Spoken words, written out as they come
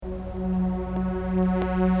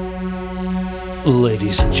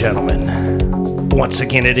Ladies and gentlemen, once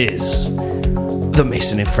again it is the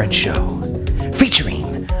Mason and Friends Show,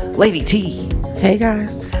 featuring Lady T. Hey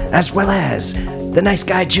guys. As well as the Nice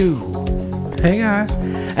Guy Jew. Hey guys.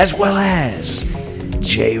 As well as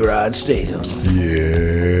J-Rod Statham.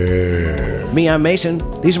 Yeah. Me, I'm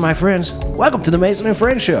Mason. These are my friends. Welcome to the Mason and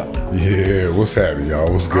Friends Show. Yeah, what's happening,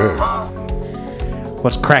 y'all? What's good?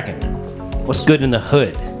 What's cracking? What's good in the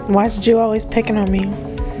hood? Why is Jew always picking on me?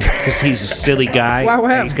 Because he's a silly guy. Why,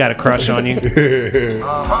 what and he's got a crush on you. Say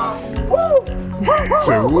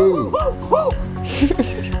woo.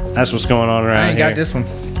 That's what's going on around here. I ain't got this one.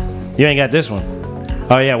 You ain't got this one?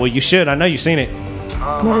 Oh, yeah. Well, you should. I know you've seen it.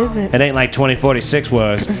 What is it? It ain't like 2046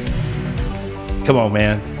 was. Come on,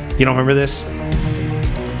 man. You don't remember this?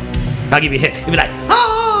 I'll give you a hit. You'll be like, ah!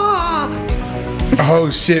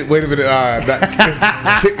 Oh shit! Wait a minute.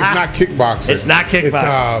 It's not kickboxing. It's not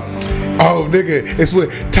kickboxing. It's oh nigga, it's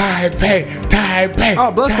with Taipei.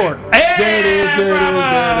 Oh, Bloodsport. Hey, There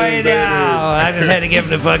it is. I just had to give him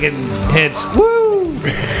the fucking hits. Woo!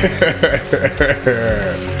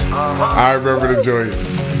 I remember the joint.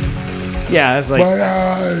 Yeah, it's like, My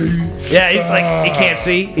eyes. yeah, he's like, he can't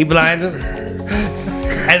see. He blinds him.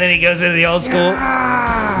 And then he goes into the old school,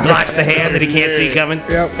 blocks the hand that he can't see coming.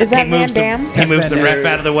 Yep. Is that He moves Van Damme? He moves the Van ref Damme.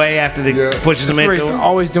 out of the way after he Yeah. pushes him He's into him.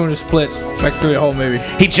 always doing the splits like through the whole movie.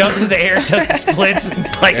 He jumps in the air, does the splits, and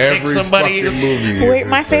like Every kicks somebody. fucking movie. is Wait, this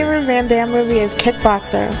my thing. favorite Van Damme movie is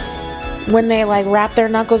Kickboxer. When they like wrap their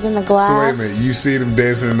knuckles in the glass. So wait a minute, you see them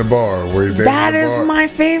dancing in the bar where he's dancing That in the is bar? my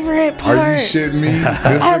favorite part. Are you shitting me?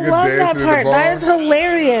 This I nigga love that dancing in the part. bar. That is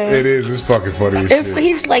hilarious. It is. It's fucking funny as It's, shit.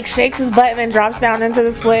 he just, like shakes his butt and then drops down into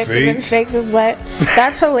the splits See? and then shakes his butt.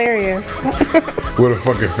 That's hilarious. With a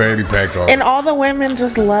fucking fanny pack on. And all the women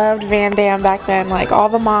just loved Van Damme back then. Like all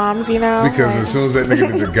the moms, you know. Because like, as soon as that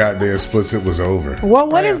nigga did the goddamn splits, it was over. well,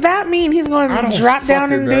 what does that mean? He's going I to don't drop down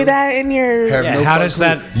fucking and know. do that in your. Have Yeah, no how fucking does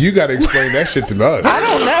that- clue. You got to explain that shit to us. I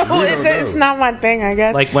don't know. We don't It's know. not my thing, I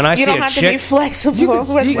guess. Like, when I you see don't a have to be chick- flexible. with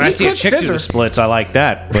When I You see a could chick do the scissor. splits, I like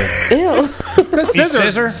that. But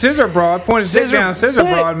Ew. Scissor broad, point his dick Scissor- down, scissor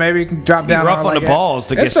but- broad, maybe you can drop be down rough on on like the that. balls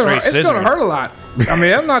to get straight It's gonna scissoring. hurt a lot. I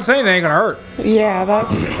mean, I'm not saying it ain't gonna hurt. Yeah,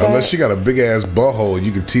 that's. Unless she got a big ass butthole,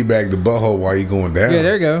 you can teabag the butthole while you going down. Yeah,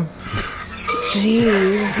 there you go.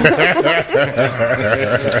 Jeez.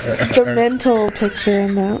 The mental picture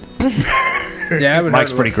in that. Yeah, it would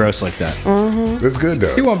Mike's hurt a pretty little. gross like that. That's good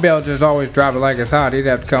though. He won't be able to just always drop it like it's hot. He'd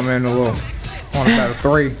have to come in a little on about a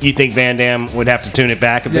 3. You think Van Damme would have to tune it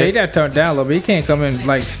back a Yeah, bit? he'd have to tone it down a little bit. He can't come in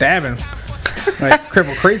like stabbing. Like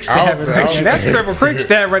Cripple Creek stabbing. Ow, Like, ow. that's Cripple Creek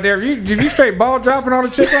stab right there. If you straight ball dropping on a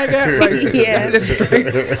chick like that, like Yeah.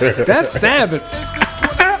 that's stabbing.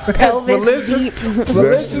 Pelvis deep.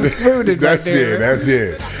 Malicious wounded right That's there. it. That's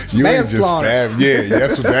it. You ain't just Manslaughter. stabbed. Yeah,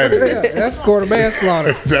 that's what that is. Yeah, that's quarter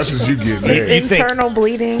manslaughter. That's what you get You there. think- Internal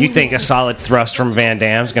bleeding. You think a solid thrust from Van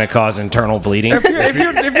Damme's going to cause internal bleeding?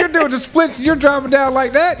 If you're doing the split, you're dropping down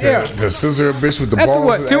like that. Yeah, To scissor a bitch with the that's balls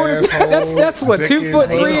what and 2. asshole. That's what dick 2 in foot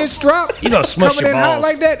hole. 3 inch drop. You gonna smush coming your in hot balls.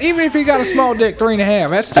 like that. Even if you got a small dick, 3.5.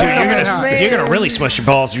 That's still You're coming in gonna, hot. you're gonna really smush your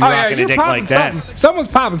balls if you're Oh yeah, rocking a you're dick popping like that. something. Someone's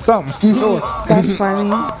popping something. Sure, That's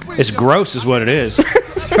funny. It's gross, is what it is.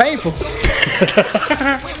 it's painful.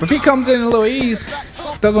 If he comes in a little ease,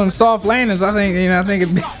 does one soft landings, I think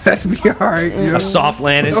that'd be all right. You know? A soft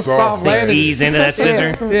landing. soft landing. Ease into that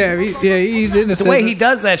scissor. Yeah, ease in the The way he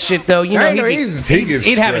does that shit, though, you know, ain't no he'd, easing. He gets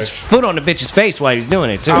he'd have his stretched. foot on the bitch's face while he's doing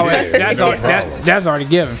it, too. Oh, Yeah, that's, no already, problem. that's already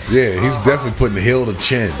given. Yeah, he's definitely putting the heel to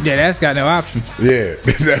chin. Yeah, that's got no option. Yeah,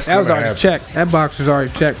 that's That was gonna already happen. checked. That box was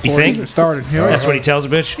already checked before think? it even started. You know? That's what he tells a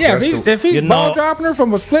bitch? Yeah, That's if he's You ball know- dropping her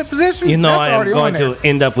from a split position, You know that's I am already going on there. to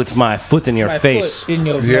end up with my foot in your My face. foot in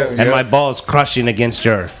your Yeah, nose. And yeah. my balls crushing against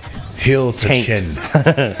your... Heel to Taint. chin.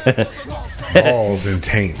 Balls and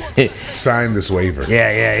taint. Sign this waiver.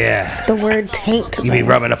 Yeah. The word taint. You be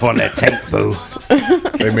rubbing up on that taint, boo.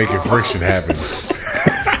 They making friction happen.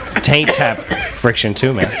 Taints have friction,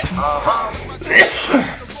 too, man.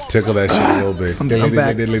 Tickle that shit a little bit. I'm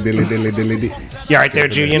back. Dilly-dilly-dilly-dilly-dilly. You all right there,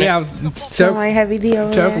 Jew? Yeah, I was Sound like heavy D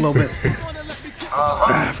over choke a there. little bit.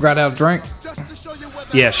 I forgot how to drink.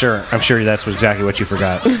 Yeah, sure. I'm sure that's exactly what you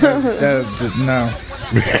forgot. No.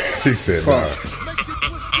 He said, nah.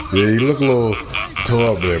 Yeah, you look a little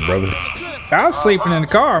tore up there, brother. I was sleeping in the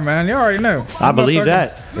car, man. You already know. I believe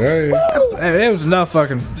that. Yeah. There was enough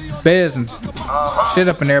fucking beds and shit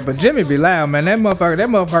up in there, but Jimmy be loud, man. That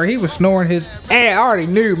motherfucker, he was snoring his ass. I already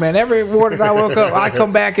knew, man. Every morning I woke up, I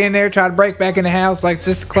come back in there, try to break back in the house like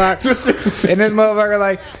 6 o'clock, and this motherfucker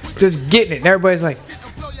like just getting it. And everybody's like,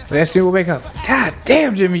 That's when we wake up. God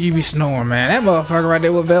damn, Jimmy, you be snoring, man. That motherfucker right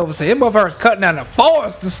there with Velvet said, that motherfucker was cutting down the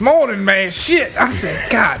forest this morning, man. Shit. I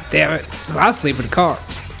said, God damn it. So I sleep in the car.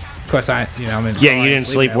 Of course, I'm in the car. Yeah, you didn't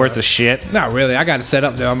sleep worth a shit. Not really. I got it set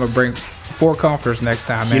up though. I'm gonna bring 4 comforters next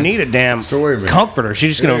time, man. You need a damn comforter.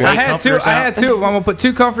 She's just gonna lay comforters out. I had 2. I'm gonna put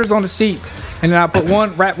 2 comforters on the seat, and then I put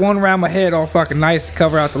wrap one around my head, all fucking nice, to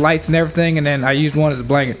cover out the lights and everything, and then I used one as a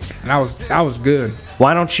blanket, and I was good.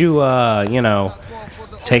 Why don't you,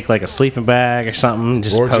 take like a sleeping bag or something,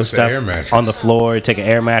 just post up on the floor, take an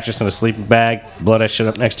air mattress and a sleeping bag, blow that shit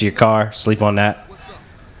up next to your car, sleep on that.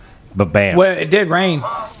 But bam. Well, it did rain.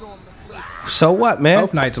 So what, man?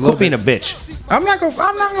 Both nights a little being a bitch. I'm not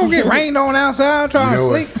gonna get rained on outside trying to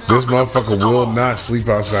sleep. This motherfucker will not sleep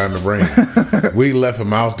outside in the rain. We left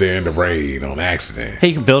him out there in the rain on accident.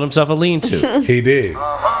 He can build himself a lean-to. He did.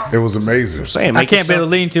 It was amazing. I can't build a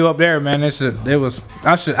lean-to up there, man. I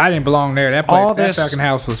didn't belong there. That fucking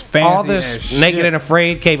house was fancy. All this naked and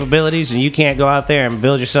afraid capabilities, and you can't go out there and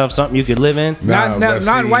build yourself something you could live in.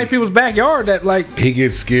 Not in white people's backyard. That like he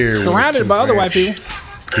gets scared. Surrounded by other white people.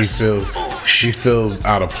 He feels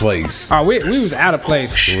out of place. Oh, we was out of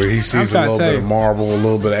place. Where he sees a little bit of marble, a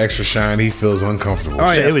little bit of extra shine, he feels uncomfortable. Oh,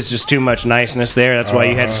 yeah. So it was just too much niceness there. That's why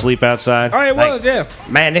you had to sleep outside. Oh, it was, yeah.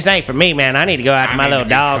 Man, this ain't for me, man. I need to go out to my little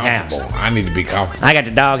dog house. I need to be comfortable. I got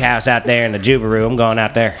the dog house out there in the Jubaru. I'm going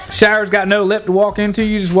out there. Shower's got no lip to walk into.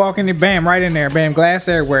 You just walk in there, bam, right in there. Bam, glass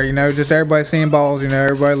everywhere, just everybody seeing balls,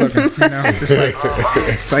 everybody looking,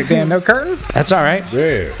 it's like, damn, no curtain? That's all right.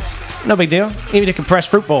 Yeah. No big deal. Even a compressed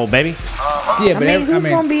fruit bowl, baby. Yeah, but who's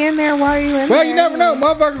gonna be in there while you in there? Well, you never know.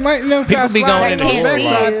 Motherfuckers might people be going in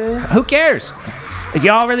the Who cares? If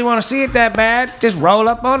y'all really want to see it that bad, just roll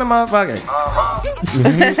up on the motherfucker.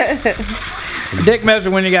 Dick measure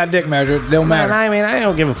when you got dick measure. It don't matter. I mean, I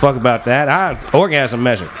don't give a fuck about that. Orgasm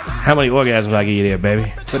measure. How many orgasms I give you there,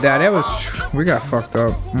 baby? But that was... We got fucked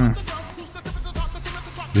up.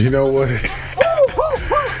 You know what?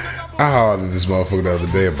 I hollered at this motherfucker the other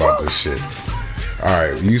day about this shit.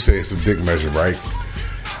 Alright, you say it's a dick measure, right?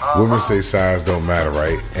 Women say size don't matter,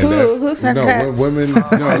 right? And who said that? Women, no,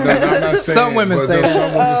 I'm not saying. Some women say that.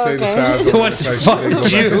 Some women say the size don't matter.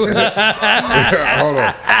 What's you?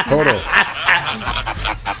 Hold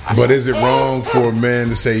on. But is it wrong for a man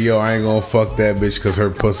to say, yo, I ain't gonna fuck that bitch because her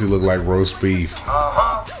pussy look like roast beef?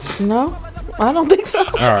 No. I don't think so.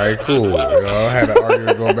 All right, cool. I had an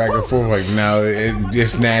argument going back and forth. Like, no,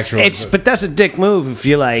 it's natural. But that's a dick move if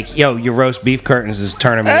you're like, yo, your roast beef curtains is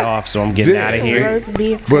turning me off, so I'm getting out of here. Roast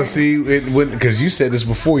beef. But see, because you said this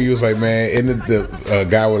before, you was like, man, isn't the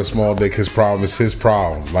guy with a small dick, his problem is his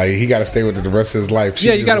problem. Like, he got to stay with it the rest of his life.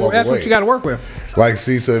 Yeah, you got to. That's what you got to work with. Like,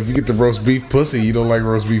 see, so if you get the roast beef pussy, you don't like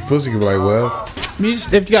roast beef pussy, you can be like, well,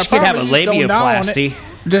 if you got a problem, have a labiaplasty.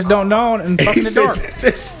 Just don't gnaw on it and fuck in the dark.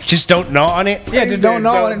 Just don't gnaw on it? Yeah, just don't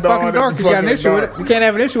gnaw on it and fuck in the dark. You got an issue with it. You can't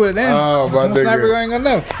have an issue with it then. Oh, my nigga. Never ain't gonna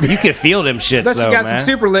know. You can feel them shits, Unless though, you got some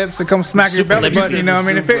super lips that come smack your belly button, you know what I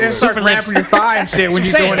mean? If it starts wrapping your thigh and shit when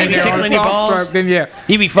you're going in there on a soft stroke, then yeah.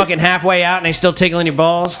 You be fucking halfway out and they still tickling your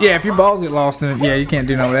balls? Yeah, if your balls get lost in it, yeah, you can't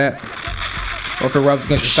do none of that. Or if it rubs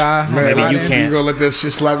against your thigh. Man, maybe you can't. You gonna let that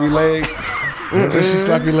shit slap your leg? Let that shit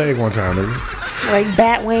slap your leg one time, nigga. Like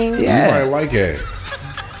bat wings? Yeah. You might like it.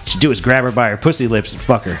 What you do is grab her by her pussy lips and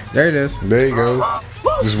fuck her. There it is. There you go.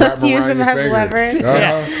 Just wrap them around your finger. Leverage.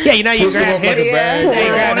 Yeah, you know you grab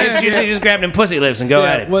hips. You just grab them pussy lips and go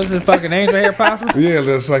at it. What's it, fucking angel hair pasta? Yeah,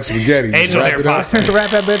 that's like spaghetti. Angel hair pasta. Wrap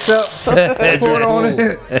that bitch up. Pour it on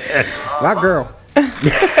it. My girl.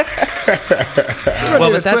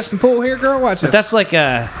 Well, but that's twist and pull here, girl. Watch it. But that's like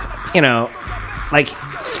like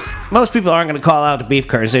most people aren't going to call out the beef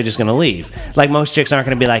curtains. They're just going to leave. Like most chicks aren't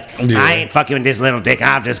going to be like, I ain't fucking with this little dick.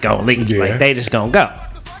 I'm just going to leave. Yeah. Like they just going to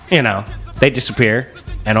go. They disappear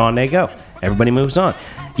and on they go. Everybody moves on.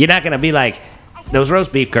 You're not going to be like, those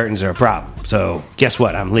roast beef curtains are a problem. So guess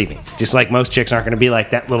what? I'm leaving. Just like most chicks aren't going to be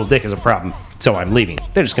like, that little dick is a problem. So I'm leaving.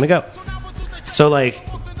 They're just going to go. So like,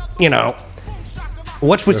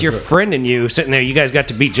 what's with your friend and you sitting there? You guys got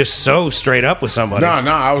to be just so straight up with somebody. No,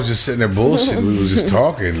 I was just sitting there bullshitting. We was just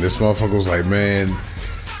talking. This motherfucker was like, man,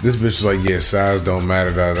 this bitch was like, yeah, size don't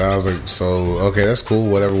matter. I was like, so, okay, that's cool,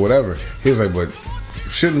 whatever. He was like, but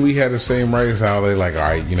shouldn't we have the same rights? How they like, all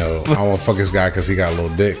right, I want to fuck this guy because he got a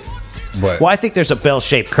little dick. But, well, I think there's a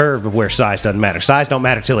bell-shaped curve of where size doesn't matter. Size don't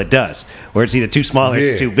matter till it does, where it's either too small or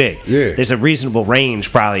it's too big. Yeah. There's a reasonable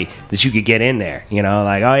range probably that you could get in there.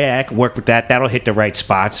 Like, oh yeah, I can work with that. That'll hit the right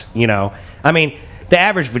spots. I mean, the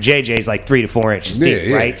average for JJ is like 3 to 4 inches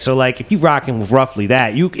deep, right? So like, if you rocking with roughly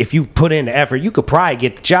that, if you put in the effort, you could probably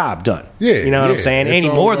get the job done. Yeah, you know what I'm saying? Any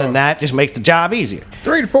more than that just makes the job easier.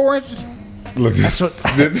 3 to 4 inches. Look, you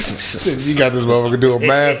got this motherfucker doing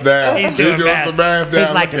math now. He's doing some math now.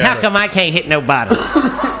 He's like, how come I can't hit no bottom?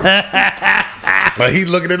 Like he's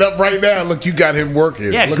looking it up right now. Look, you got him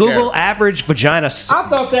working. Yeah, Look Google average vagina depth. I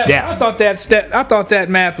thought that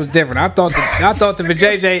math was different. I thought the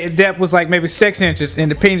vajayjay depth was like maybe 6 inches,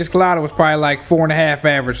 and the penis colada was probably like 4.5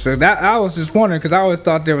 average. So that I was just wondering because I always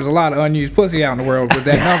thought there was a lot of unused pussy out in the world with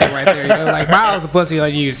that number right there. You know, like miles of pussy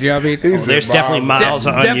unused. You know what I mean? There's definitely miles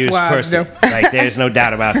of unused Depth-wise, pussy. Like, there's no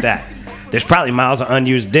doubt about that. There's probably miles of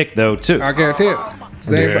unused dick though too. I guarantee it.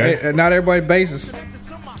 So not everybody bases.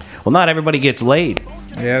 Well, not everybody gets laid.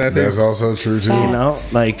 Yeah, that's also true too. You know,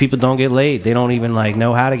 like people don't get laid. They don't even like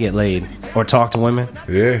know how to get laid or talk to women.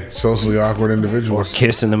 Yeah, socially awkward individuals. Or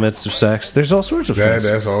kiss in the midst of sex. There's all sorts of things.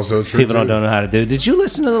 That's also true. People don't know how to do. Did you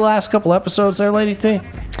listen to the last couple episodes there, Lady T?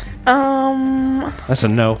 That's a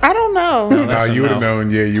no. I don't know. No, you would have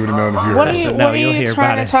known. Yeah, you would have known if you What heard. are you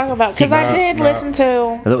trying to talk about? Because I did listen to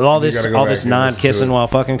all this non-kissing while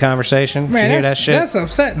fucking conversation. Man, Did you hear that shit? That's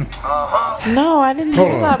upsetting. No, I didn't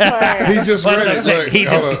hear that part. He just read it. Like, he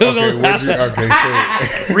just Googled okay,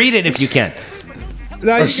 so read it if you can.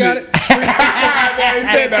 No, you got it.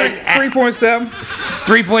 3.7.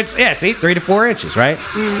 3 points. Yeah, see, 3 to 4 inches, right?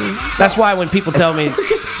 That's why when people tell me,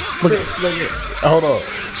 hold on.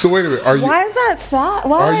 So wait a minute. Why is that sad?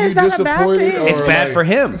 Why is that a bad thing? it's bad for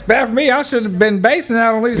him. It's bad for me. I should have been basing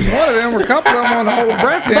out on at least one of them or a couple of them on the whole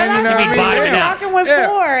breath. But Then, you know what I mean? We're rocking with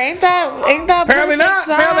 4. Ain't that Apparently not.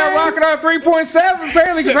 size? Apparently I'm rocking on 3.7.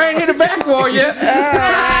 Apparently because I ain't hit a basketball yet.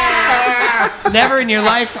 Never in your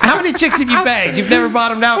life. How many chicks have you banged? You've never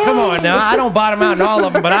bottomed out? Come on now. I don't bottom out in all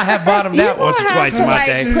of them, but I have bottomed out once or twice in my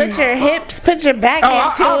day. Put your hips, put your back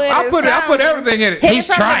into it. I put everything in it. He's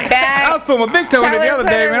trying. I was putting my big toe in it the other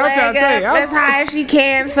day, man. I'm trying to tell you. As high as she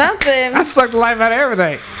can, something. I sucked the life out of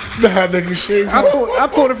everything. Nah, nigga, shades I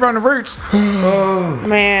pulled it from the roots.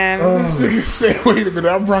 Man. This nigga said, wait a minute,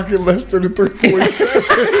 I'm rocking less than the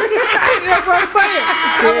 3.7. That's what I'm saying.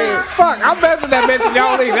 I mean, fuck, I'm measuring that bitch when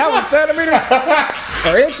y'all leave. That was centimeters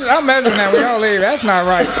or inches. I'm measuring that when y'all leave. That's not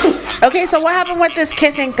right. Okay, so what happened with this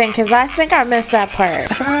kissing thing? Because I think I missed that part.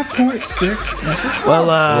 5.6. Well,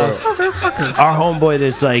 our homeboy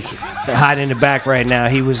that's like hiding in the back right now,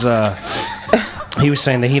 he was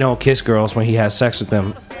saying that he don't kiss girls when he has sex with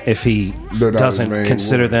them if he doesn't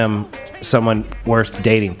consider them someone worth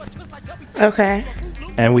dating. Okay.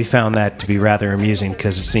 And we found that to be rather amusing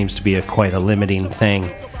because it seems to be quite a limiting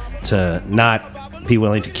thing to not be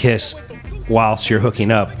willing to kiss whilst you're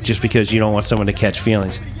hooking up just because you don't want someone to catch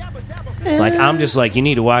feelings. Like, I'm just like, you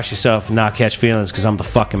need to watch yourself and not catch feelings because I'm the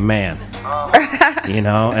fucking man. You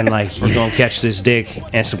know? And, like, you're going to catch this dick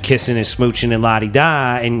and some kissing and smooching and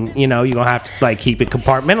la-di-da, and, you know, you're going to have to, like, keep it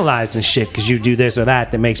compartmentalized and shit because you do this or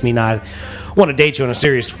that makes me not want to date you in a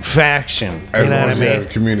serious fashion. As you know long what as I mean? you have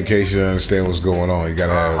communication and understand what's going on, you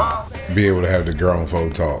gotta be able to have the grown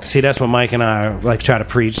folk talk. See, that's what Mike and I like try to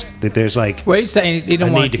preach, that there's like Well, he's saying he don't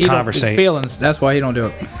a want need to conversate. feelings. That's why he don't do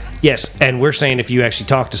it. yes, and we're saying if you actually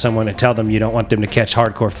talk to someone and tell them you don't want them to catch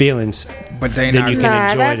hardcore feelings, But they then not. you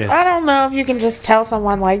can enjoy it. I don't know if you can just tell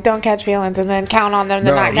someone, like, don't catch feelings and then count on them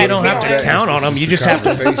to not catch you don't have to feelings. count on them. You just have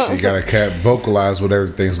to. You gotta vocalize what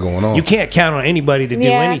everything's going on. You can't count on anybody to do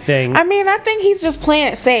anything. I mean, I think he's just playing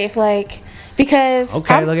it safe, like, because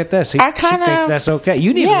Okay, look at this. She thinks that's okay.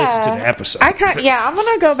 You need to listen to the episode. I'm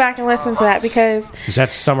gonna go back and listen to that because that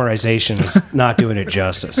summarization is not doing it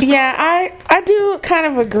justice. yeah, I do kind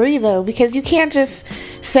of agree though, because you can't just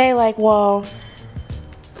say like, well,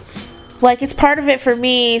 like, it's part of it for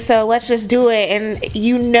me, so let's just do it, and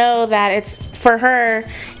you know that it's for her.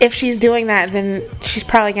 If she's doing that, then she's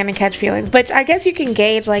probably gonna catch feelings. But I guess you can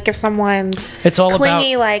gauge, like, if someone's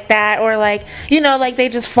clingy like that, or like, you know, like they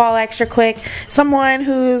just fall extra quick. Someone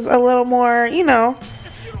who's a little more, you know,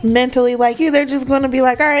 mentally like you, they're just going to be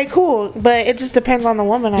like, all right, cool. But it just depends on the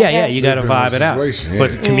woman. Yeah, you got to vibe it out.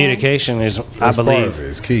 But communication is, I believe,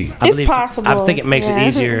 it's key. It's possible. I think it makes it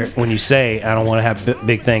easier when you say, I don't want to have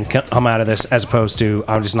big thing come out of this, as opposed to,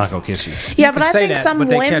 I'm just not going to kiss you. Yeah, but I think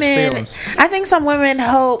some women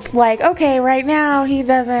hope, like, okay, right now he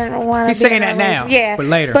doesn't want to. He's saying that now. Yeah,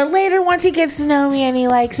 but later once he gets to know me and he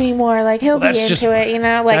likes me more, like, he'll be into it. You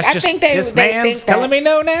know, like, I think they this think man's that. telling me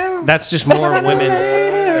no now. That's just more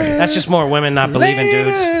women. That's just more women not believing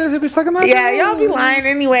dudes. Yeah, y'all be lying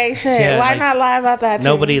anyway. Shit, Yeah, why like, not lie about that?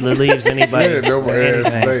 Nobody believes anybody. Yeah,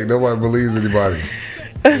 nobody believes anybody.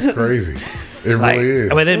 It's crazy. It Like, really is.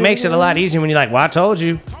 But it makes it a lot easier when you're like, well, I told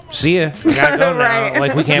you. See ya. I gotta go Right. now.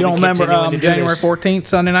 Like, we can't You don't be remember continuing to do January this. 14th,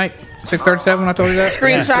 Sunday night, 6:37 when I told you that?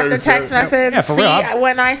 Screenshot the text message. Yeah, for See real.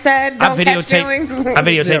 when I said I don't catch feelings.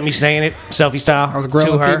 videotaped me saying it, selfie style, I was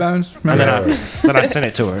grilling to her, T-bones. and Remember then I sent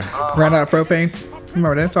it to her. Ran out of propane.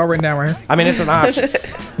 Remember that? It's all written down right here. I mean, it's an option.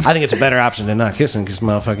 I think it's a better option than not kissing, because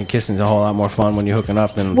motherfucking kissing is a whole lot more fun when you're hooking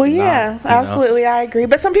up than Well, not, yeah, you know? absolutely, I agree.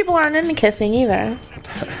 But some people aren't into kissing either.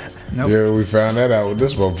 Nope. Yeah, we found that out with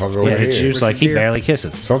this motherfucker over Yeah, the here. juice, like, he Beer. barely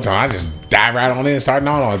kisses. Sometimes I just dive right on in and start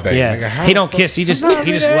gnawing on that thing. Yeah, Nigga, how he the don't fuck- kiss. He just Sometimes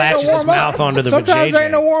there ain't no latches his warm up. mouth onto the Sometimes there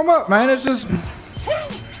ain't no vajayjay. warm up, man. It's just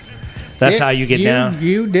That's dick, how you get down.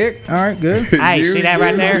 You dick. All right, good. Hey, You- see that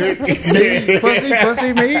right there?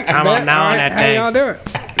 pussy, me. I'm on gnawing that How thing. y'all doing?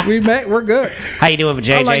 We met. We're good. How you doing, I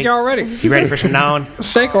vajayjay? like y'all ready. You ready for some gnawing?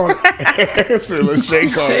 Shake on it. So let's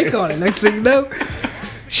shake on Shake it. on it. Next thing you know,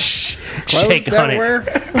 Shh. clothes Shake on it. everywhere.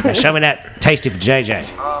 Now show me that tasty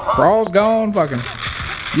vajayjay. Braw's gone. Fucking.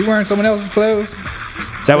 You wearing someone else's clothes?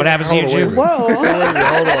 Is that what happens to you, Hold on, wait a Jim? minute.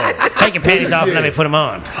 Whoa. Hold on. Take your panties off and let me put them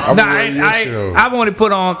on. I'm No, ready to show. I've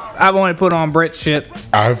only put on Brit shit.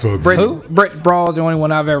 I feel Brit Braw's the only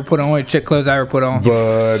one I've ever put on. Only chick clothes I ever put on.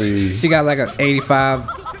 buddy. She got like a 85,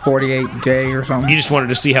 48J or something. You just wanted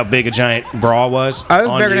to see how big a giant bra was. I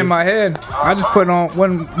was on bigger you. than my head. I just put on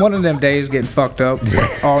one of them days getting fucked up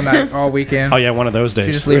all night, all weekend. Oh yeah, one of those days.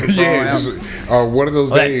 She just leave the bra Yeah, out. just, one of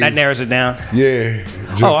those Oh, that, days. that narrows it down. Yeah.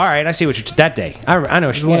 Just, Oh, all right. I see what you're. That day. I know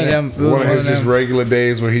what Just you're. one of them. One of his just them. regular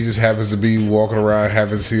days where he just happens to be walking around,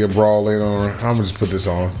 having to see a bra laying on her. I'm gonna just put this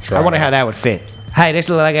on. Try I wonder it how out. that would fit. Hey, this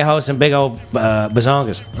look like it holds some big old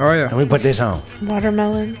bazongas. Oh yeah. Let me put this on.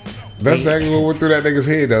 Watermelons. That's exactly what went through that nigga's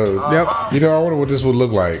head, though. Yep. You know, I wonder what this would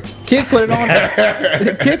look like. Kid put it on.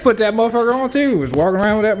 Kid put that motherfucker on too. Was walking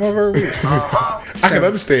around with that motherfucker. I can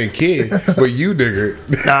understand kid, but you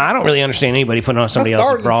nigga. Nah, I don't really understand anybody putting on somebody I else's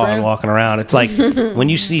started the bra and trend. walking around. It's like when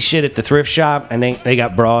you see shit at the thrift shop and they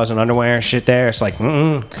got bras and underwear and shit there. It's like, I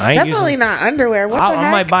ain't Definitely using. not underwear. What the I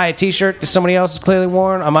heck? might buy a T-shirt that somebody else has clearly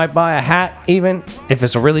worn. I might buy a hat, even if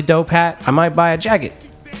it's a really dope hat. I might buy a jacket,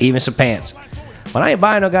 even some pants. But I ain't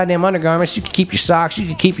buying no goddamn undergarments. You can keep your socks. You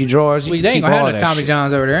can keep your drawers. You Well, can they ain't keep gonna all have no that Tommy shit.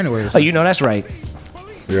 Johns over there anyways. Oh, you know that's right.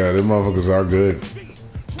 Yeah, them motherfuckers are good.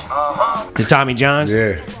 The Tommy Johns.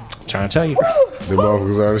 Yeah, Trying to tell you. them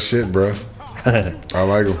motherfuckers are the shit, bro. I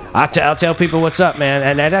like them. I'll tell people what's up, man,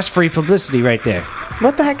 and that's free publicity right there.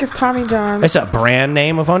 What the heck is Tommy John? It's a brand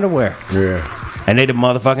name of underwear, Yeah, and they the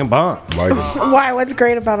motherfucking bomb. like them. Why? What's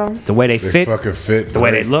great about them? The way they They fit, fucking fit. the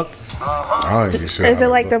way they look. I don't get shit. Is out it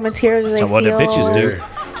of like the material they So what the feel bitches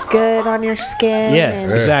do. good on your skin? Yeah,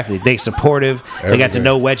 and exactly. They supportive. They got the Everything.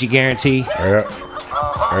 no wedgie guarantee. Yeah,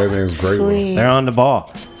 everything's great. With 'em. Sweet. They're on the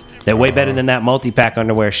ball. They're way better than that multi-pack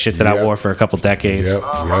underwear shit that I Yep. wore for a couple decades.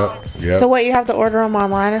 Yep. So what? You have to order them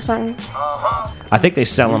online or something? I think they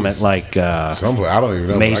sell them at like Some I don't even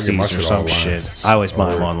know. but I get Macy's my or shit some online. shit. I always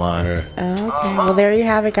buy them Or- online. Yeah. Oh, okay. Well, there you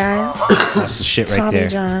have it, guys. That's the shit right Tommy there.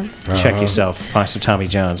 John. Check yourself. Find some Tommy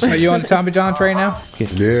Johns. Are you on the Tommy John train now?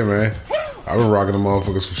 Yeah, man. I've been rocking the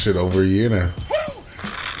motherfuckers for shit over a year now.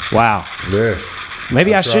 Wow. Yeah.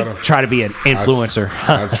 Maybe I I should tried 'em. try to be an influencer.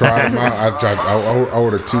 I tried them out. I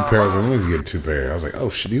ordered 2 pairs. Let me get 2 pairs. I was like, oh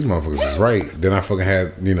shit, these motherfuckers is right. Then I fucking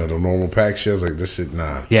had, the normal pack shit. I was like, this shit,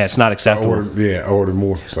 nah. Yeah, it's not I acceptable. ordered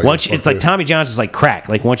more. It's like, Once fuck it's like this. Tommy John's is like crack.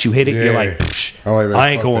 Like once you hit it, you're Yeah. like, Psh, I'm like, man, I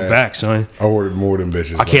ain't fuck going that. back, son. I ordered more than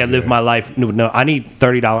bitches. I can't live my life. No, I need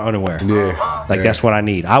 $30 underwear. Yeah. Like yeah. that's what I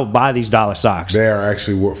need. I would buy these dollar socks. They are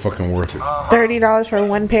actually fucking worth it. $30 for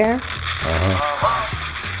one pair.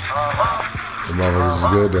 The motherfuckers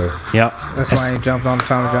is good though. Yep. That's why I ain't jumped on the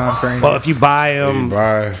Tommy John train. Well, if you buy You them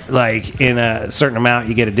buy. like in a certain amount,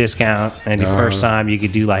 you get a discount, and your first time you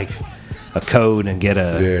could do like a code and get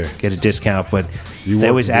a discount. But You they work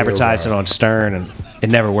always the deals advertise it out. on Stern, and it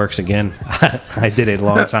never works again. I did it a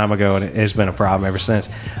long time ago, and it's been a problem ever since.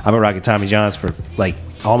 I've been rocking Tommy Johns for like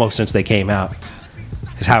almost since they came out.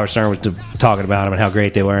 Because Howard Stern was talking about them and how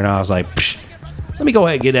great they were, and I was like, Psh, let me go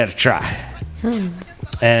ahead and give that a try.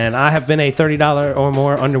 And I have been a $30 or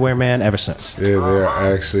more underwear man ever since. Yeah, they're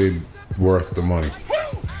actually worth the money.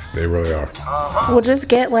 They really are. We'll just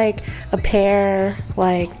get like a pair,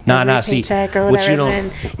 like Nah, every see, paycheck or what whatever, you don't-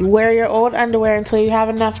 and then you wear your old underwear until you have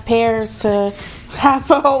enough pairs to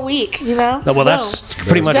have a whole week. You know? No, well, that's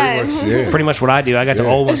pretty much Done. Yeah. pretty much what I do. I got the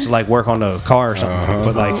old ones to like work on the car or something.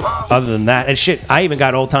 But like other than that, and shit, I even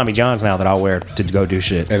got old Tommy Johns now that I'll wear to go do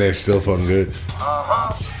shit. And they're still fucking good.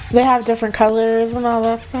 They have different colors and all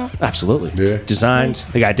that stuff. Absolutely. Yeah.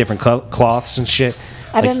 Designs. They got different cloths and shit.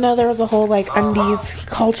 I didn't know there was a whole like undies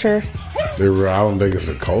culture. I don't think it's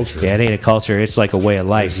a culture. Yeah, it ain't a culture. It's like a way of It's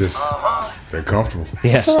life. just They're comfortable. I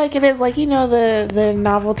Yes. feel like it is like, you know, the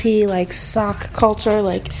novelty like sock culture,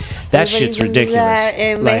 like That everybody's shit's into ridiculous. that,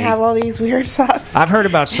 and Like- they have all these weird socks. I've heard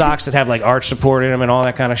about socks that have like arch support in them and all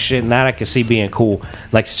that kind of shit, and that I can see being cool.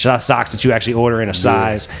 Like socks that you actually order in a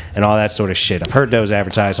size and all that sort of shit. I've heard those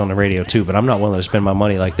advertised on the radio too, but I'm not willing to spend my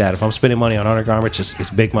money like that. If I'm spending money on undergarments, it's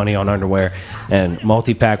big money on underwear and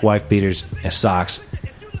multi-pack wife beaters and socks,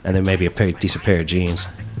 and then maybe a decent pair of jeans.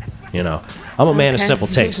 You know, I'm a man of Okay. simple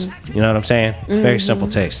taste. You know what I'm saying? Very simple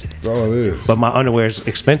taste. That's all it is. But my underwear is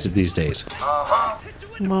expensive these days.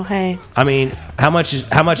 Well, hey, I mean, how much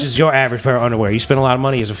is your average pair of underwear? You spend a lot of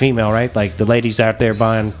money as a female, right? Like the ladies out there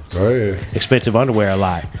buying Oh yeah. expensive underwear a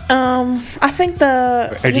lot. I think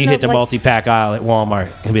the Or do you know, hit the like, multi-pack aisle at Walmart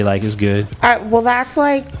and be like, it's good? well, that's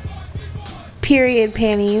like period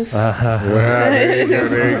panties. Well,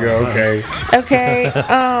 there you go. Okay. Okay.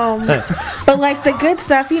 But like the good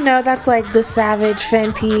stuff, you know, that's like the Savage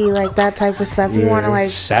Fenty, like that type of stuff. You want to Yeah.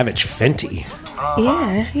 like, Savage Fenty.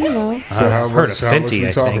 yeah, you know. So how I've heard much? of How much Fenty, we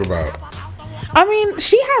I talking think. about? I mean,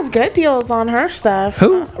 she has good deals on her stuff.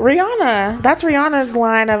 Who? Rihanna. That's Rihanna's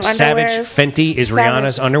line of underwear. Savage Fenty is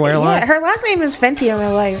Rihanna's underwear line? Yeah, her last name is Fenty in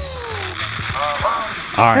real life.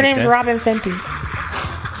 All right, Her name's then. Robin Fenty.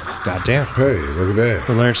 Goddamn. Hey, look at that.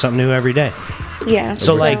 We learn something new every day. Yeah.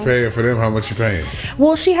 So, What like- you paying for them? How much you paying?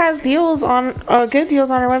 Well, she has deals on good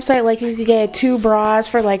deals on her website. Like you could get 2 bras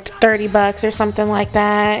for like $30 or something like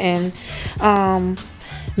that, and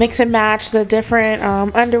mix and match the different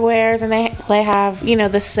underwears. And they have, you know,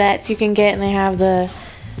 the sets you can get, and they have the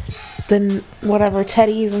whatever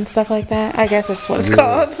teddies and stuff like that. I guess that's what it's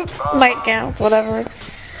called. Nightgowns, whatever.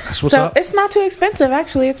 That's what's So up. it's not too expensive,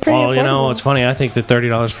 actually. It's pretty Well, affordable. you know, it's funny. I think that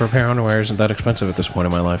 $30 for a pair of underwear isn't that expensive at this point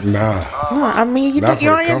in my life. Nah, No, I mean, Not for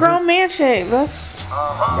you're the on your comfort. grown man shit. That's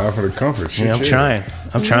not for the comfort. Shit, Yeah, I'm trying.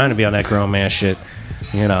 I'm trying to be on that grown man shit.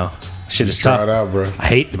 You know, shit is Try tough. it out, bro. I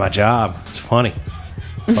hate my job. It's funny.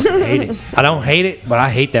 Fucking hate it. I don't hate it, but I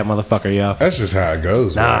hate that motherfucker, yo. That's just how it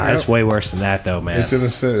goes, Nah, man. it's way worse than that, though, man. It's in a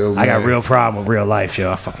sense. I got real problem with real life,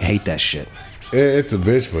 yo. I fucking hate that shit. It's a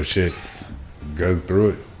bitch, but shit, go through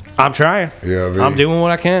it. I'm trying. Yeah, I mean, I'm doing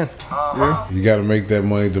what I can. You got to make that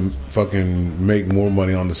money to fucking make more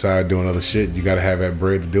money on the side doing other shit. You got to have that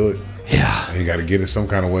bread to do it. Yeah. And you got to get it some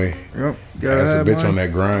kind of way. Yep. That's a bitch on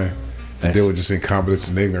that grind to Thanks. deal with just incompetence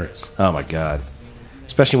and ignorance. Oh my god.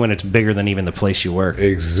 Especially when it's bigger than even the place you work.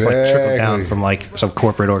 It's like trickle down Exactly. from like some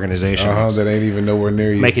corporate organization. That ain't even nowhere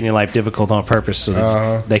near you. Making your life difficult on purpose so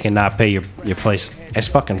that they cannot pay your place. It's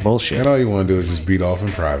fucking bullshit. And all you want to do is just beat off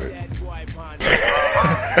in private.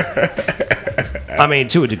 I mean,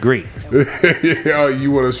 to a degree. Yeah,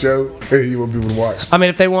 you want to show? You want people to watch? I mean,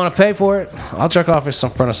 if they want to pay for it, I'll jerk off in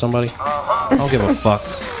front of somebody. I don't give a fuck.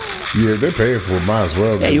 Yeah, they're paying for it. Might as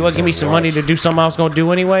well. Yeah, you want to give me some money to do something I was going to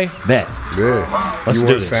do anyway? Bet. Yeah. Let's you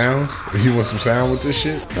do want this. sound? You want some sound with this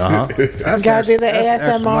shit? Uh-huh. gotta do the that's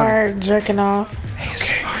extra money. ASMR jerking off.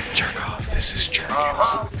 ASMR jerk off. This is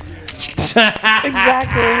Jerkins.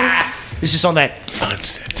 Exactly. It's just on that.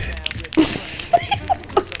 Unscented.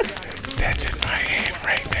 That's in my hand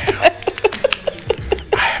right now.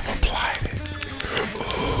 I have applied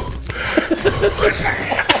it.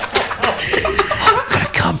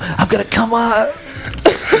 I'm gonna come up.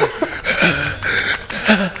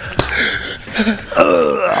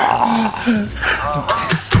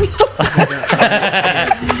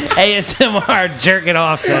 ASMR jerking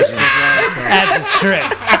off session. That's a trip.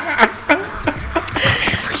 I'm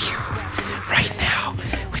here for you right now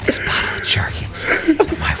with this bottle of Jerkins.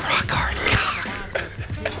 My rock hard cock.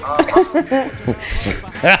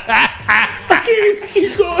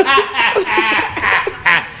 Keep going.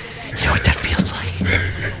 You know what that feels like?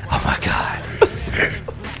 Oh my god.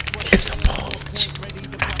 It's a bulge.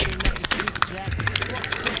 I can't take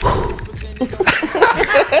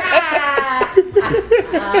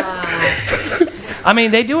I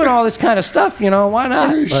mean, they doing all this kind of stuff, you know? Why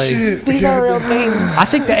not? it. Like, Shit. These are real things. I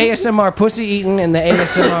think the ASMR pussy eating and the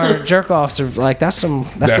ASMR jerk offs are like that's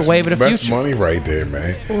the wave of the That's future. money right there,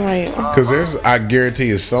 man. Right. Because I guarantee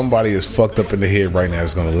you, somebody is fucked up in the head right now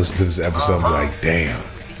that's going to listen to this episode and be like, damn,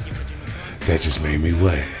 that just made me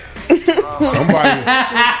wet. Somebody.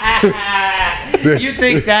 You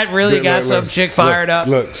think that really got some chick fired up?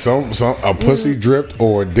 Look, a pussy dripped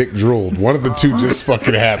or a dick drooled. One of the two just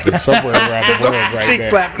fucking happened somewhere around the world right Chick now.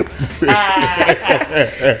 slapping.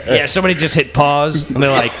 Yeah, somebody just hit pause and they're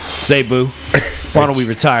like, "Say, boo, why don't we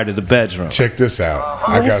retire to the bedroom?" Check this out.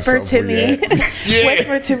 I got Whisper something to for you. me.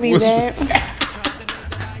 Whisper to me, babe.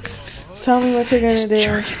 Tell me what you're gonna do,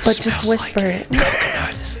 jerkin but just smells whisper like it.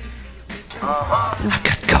 Coconuts. I've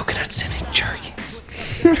got coconuts in it, jerkins.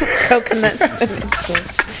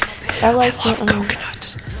 Coconuts. I like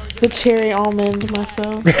coconuts. the cherry almond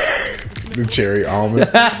myself. The cherry almond.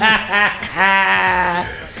 I'm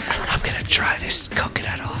gonna try this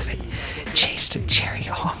coconut off and change to cherry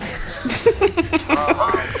almonds.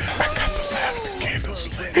 Candles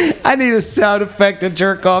lit. I need a sound effect to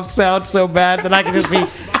jerk off sound so bad that I can just be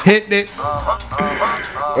hitting it.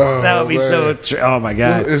 That would be so. Oh my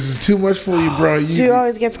god! This is too much for you, bro. She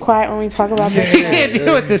always gets quiet when we talk about this. You can't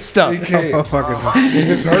deal with this stuff. You can't.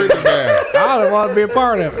 It's hurting now. I don't want to be a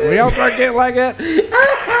part of it. When y'all start getting like that,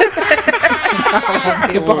 I don't want to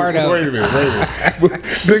be a part of Wait it. a minute.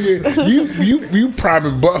 Nigga, you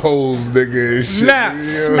priming buttholes, nigga, and shit. Nah.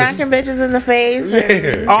 Smacking bitches in the face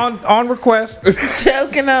and On request.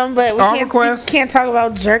 choking them, but we On can't, request. can't talk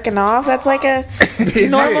about jerking off. That's like a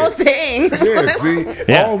normal thing. Yeah, see,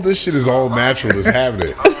 all this shit is all natural. It's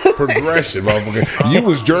happening. Progression, motherfucker. You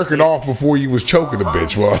was jerking off before you was choking a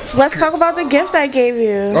bitch, boss. Let's talk about the gift I gave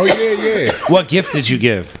you. Oh yeah. What gift did you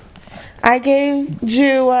give? I gave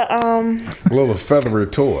Jew A little feathery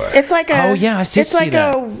toy. it's like a Oh, yeah, I did it's see like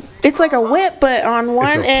that. it's like a whip, but on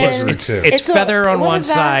one a end pleasure tip. It's a- feather on what one is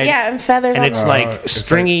that? side. Yeah, and feathers and on it's the like It's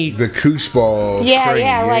stringy. like the koosh ball. yeah, string,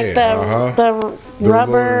 yeah, like the rubber.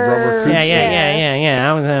 rubber coosh.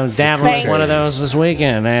 Yeah. I was dabbling with one of those this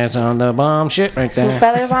weekend. That's on the bomb shit right Some there.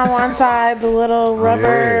 feathers on one side, the little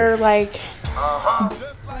rubber like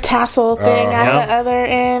tassel thing Yep. at the other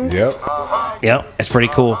end. Yep. Yep, it's pretty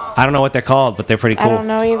cool. I don't know what they're called, but they're pretty I don't cool.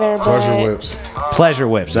 know either, but Pleasure whips. Pleasure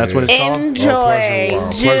whips. That's what it's called. enjoy,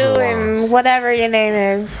 Pleasure Jew, wands. and whatever your name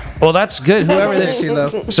is. Well, that's good. Whoever this. You know.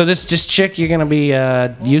 So this chick you're gonna be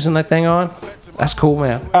using that thing on? That's cool,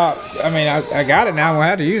 man. I mean, I got it now. I'm gonna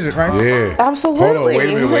have to use it, right? Yeah. Absolutely. Hold on,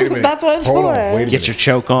 wait a minute. That's what it's Hold for. on, wait a Get minute. your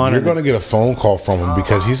choke on. You're and- gonna get a phone call from him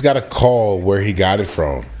because he's got a call where he got it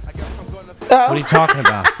from. What are you talking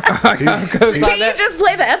about? Can you just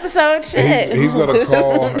play the episode? Shit. He's gonna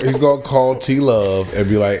call. He's gonna call T Love and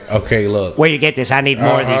be like, "Okay, look, Where you get this? I need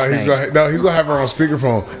more of these he's things. he's gonna have her on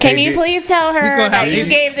speakerphone. Can Hey, you please tell her gonna that have- you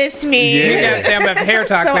gave this to me? Yeah. You gotta say I'm about the hair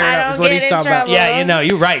tie So cleared I up. don't Is what get he's in talking about. trouble. Yeah, you know,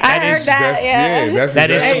 you're right. I That heard is that. That's, Yeah. that's That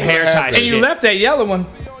is exactly some what hair tie happened. And you shit. left that yellow one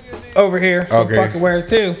over here, so Okay. fucking wear it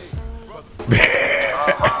too.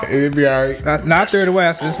 It'd be alright. Not threw it away.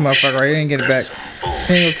 I said, this motherfucker, right? He didn't get it back.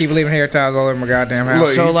 He ain't gonna keep leaving hair ties all over my goddamn house.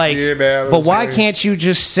 Look, So he's like, scared now. but That's why right. can't you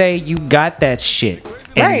just say you got that shit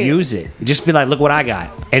and Right. use it? Just be like, look what I got,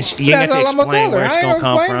 and you ain't That's got to all I'm gonna explain tell her. where it's I ain't gonna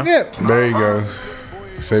come explain from. it. There you go.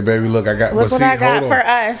 Say, baby, look, I got. Look but what see, I got hold for on.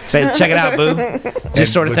 us. Say, check it out, boo.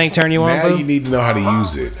 This sort of But thing turn you on, Now boo. you need to know how to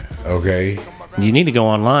use it. Okay. You need to go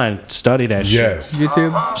online, study that shit. Yes.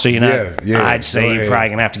 YouTube. So you know, Yeah, I'd say go you're ahead. probably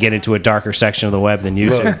gonna have to get into a darker section of the web than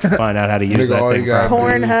YouTube to find out how to use Nigga, that all thing. you gotta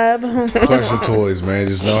properly. Pornhub. Crush your toys, man.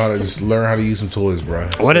 Just know how to learn how to use some toys, bro.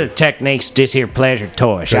 What are the techniques? This here pleasure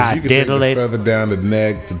toy. Because I you can take diddle the it. feather down the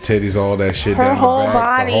neck, the titties, all that shit Her down whole the back,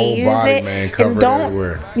 body. the whole Use body, it. man, And covered don't.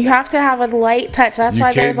 everywhere. You have to have a light touch. That's You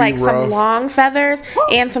why can't there's be like some rough. long feathers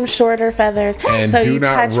and some shorter feathers. And so do you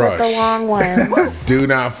not touch with the rush. long ones. Do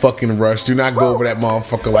not fucking rush. Do not go over that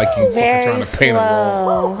motherfucker like you fucking Very trying to paint a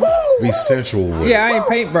wall. slow. Be sensual with Yeah, I ain't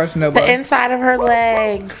paintbrushing The nobody. inside of her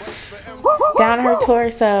legs, down her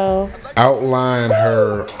torso. it. Outline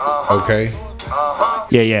her, okay?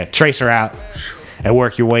 Yeah. Trace her out and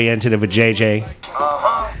work your way into the vajayjay.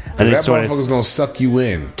 And then That sort of motherfucker's gonna suck you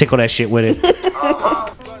in. tickle that shit with it.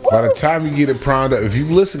 By the time you get it primed up, if you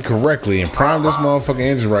listen correctly and prime this motherfucking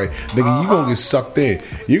engine right, nigga, you gonna get sucked in.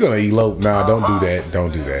 You're gonna elope. Nah, don't do that.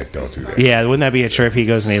 Don't do that. Don't do that. Yeah, wouldn't that be a trip? He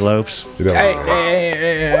goes and elopes.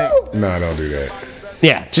 Hey. Nah, don't do that.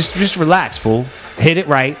 Yeah, just relax, fool. Hit it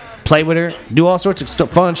right. Play with her. Do all sorts of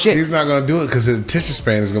fun shit. He's not gonna do it because his attention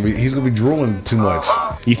span is gonna be. He's gonna be drooling too much.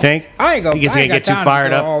 You think? I ain't gonna. Think it's I gonna ain't get got too time fired to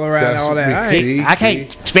go up? all around That's all that. what I, we ain't- see. I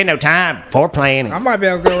can't spend no time foreplaying I it. might be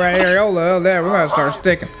able to go right areola. There, we're gonna start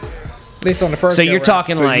sticking. At least on the first. So go you're round.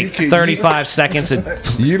 talking So like you can- 35 seconds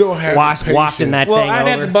of You don't have the wafting that patience. Well, thing I'd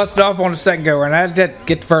have to over. bust it off on the second go round. I'd have to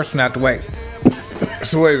get the first one out the way.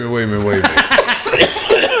 So wait a minute.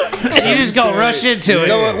 You just go rush into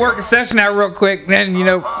Go it work a session out real quick, then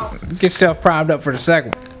get yourself primed up for the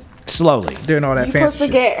second one. slowly. Doing all that You're supposed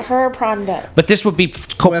fancy to shit. get her primed up. But this would be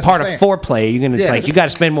that's part what of I'm saying. foreplay. You're gonna Yeah. you got to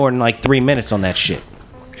spend more than like 3 minutes on that shit.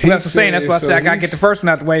 He That's what I'm saying. That's why I said- said I so gotta get the first one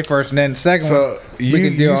out the way first, and then the second So one. you we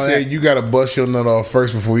can do all said that. you gotta bust your nut off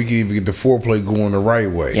first before you can even get the foreplay going the right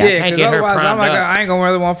way. Yeah. I Yeah, can't because get her otherwise I'm primed like, up. I ain't gonna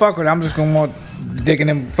really want to fuck with it. I'm just gonna want digging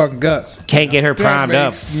them fucking guts. Can't get her That primed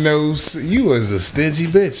up. makes no you was a stingy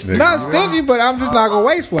bitch, nigga. Not stingy, but I'm just not gonna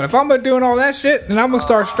waste one. If I'm gonna doing all that shit, then I'm gonna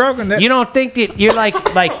start stroking that. You don't think that you're like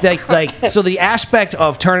so the aspect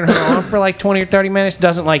of turning her on for like 20 or 30 minutes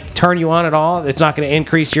doesn't like turn you on at all? It's not going to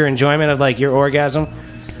increase your enjoyment of like your orgasm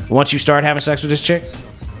once you start having sex with this chick?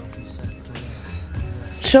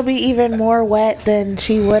 She'll be even more wet than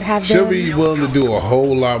she would have She'll been. be willing to do a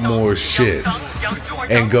whole lot more shit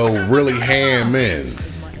and go really ham in.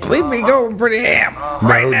 We be going pretty ham No,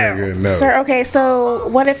 right now. nigga, no. Sir, okay, so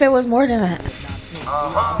what if it was more than that?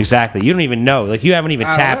 Exactly. You don't even know. Like you haven't even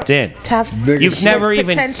tapped in. Tap. Nigga, You've she- never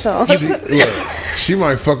even. Potential. She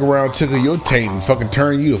might fuck around, tickle your taint, and fucking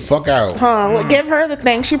turn you the fuck out. Well, give her the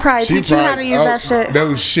thing. She probably teach you how to use that shit.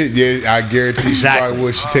 No shit, yeah, I guarantee she Exactly. probably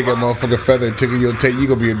would. She take that motherfucking feather and tickle your taint. You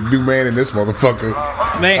gonna be a new man in this motherfucker.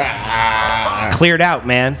 Man, Cleared out,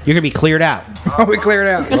 man. You're gonna be cleared out. we cleared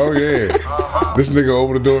out. Oh yeah, this nigga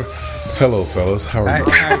open the door. Hello, fellas. How are you?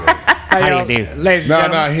 How do you do? Ladies and Nah,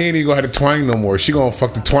 gentlemen. he ain't even gonna have to twang no more. She gonna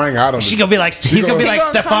fuck the twang out of She's him. gonna be like he's gonna be like He's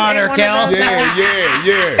gonna Stephan come in one of Urkell. those-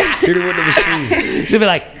 Yeah. Hit it with the machine. She'll be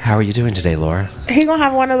like, "How are you doing today, Laura?" He gonna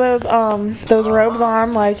have one of those robes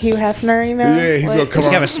on like Hugh Hefner, you know? Yeah, he's Like- gonna come He's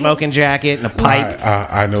gonna have a out. smoking jacket and a pipe.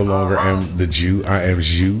 I no longer am the Jew. I am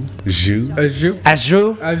Jew. Azure.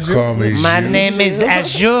 Azure. Call me My Jew. name is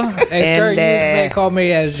Azure, Hey, sir, you may and call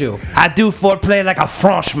me Azure. I do foreplay like a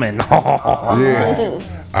Frenchman. Yeah.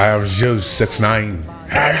 I am Jew 6'9".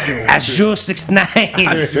 Azure 6'9".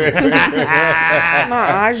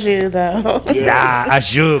 Not Aju though. Nah,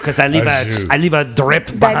 Azure, because I leave Azure. I leave a drip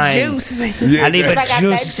That behind. juice. Yeah, I leave I a got that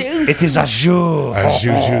juice. juice. It is Azure.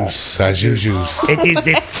 Azure juice. It is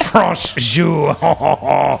the French jus.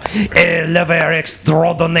 A lover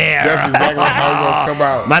extraordinaire. That's exactly how it's gonna come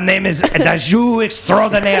out. My name is the jus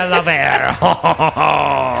extraordinaire lover.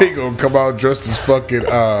 He gonna come out dressed as fucking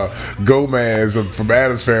Gomez from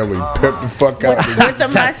Addams Family. Pimp the fuck out. With the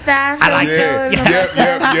mustache. I like and that. the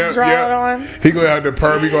mustache, draw it on. He gonna have the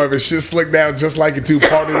perm. He gonna have his shit slicked down just like it too,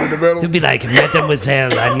 parted in the middle. He'll be like,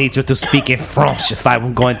 Mademoiselle, I need you to speak in French if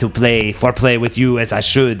I'm going to foreplay with you as I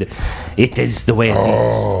should. It is the way it is.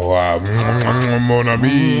 Oh, mon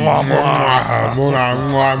ami,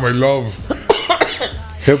 my love.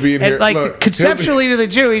 He'll be in here. And like look, conceptually to the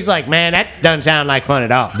Jew, he's like, man, that doesn't sound like fun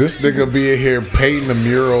at all. this nigga be in here painting a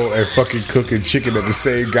mural and fucking cooking chicken at the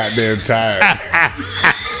same goddamn time.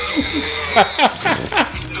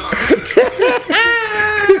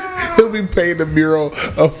 He'll be painting a mural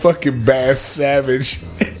of fucking Bass Savage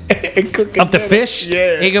and cooking Of the dinner. fish?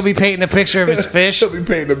 Yeah. He gonna be painting a picture of his fish. He'll be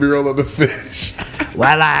painting a mural of the fish.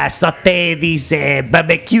 While I saute this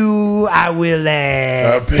barbecue, I will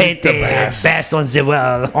paint the the bass. bass on the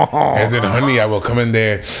wall. And then, honey, I will come in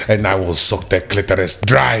there and I will suck that clitoris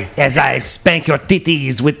dry. As I spank your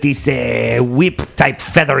titties with this whip type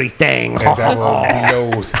feathery thing. And I will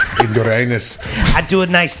blow in your anus. I do a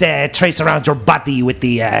nice trace around your body with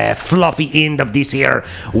the fluffy end of this here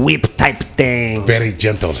whip type thing. Very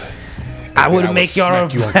gentle. I will I will make your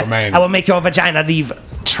smack you on command. I will make your vagina leave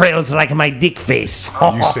trails like my dick face.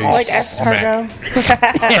 You say Like smack.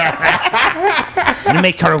 escargot. You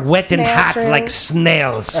make her wet and Snail hot trails. like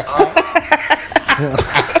snails.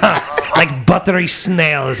 Like buttery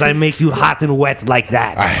snails. I make you hot and wet like I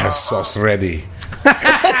that. have sauce ready.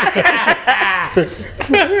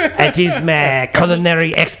 It is my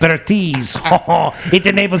culinary expertise. It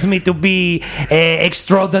enables me to be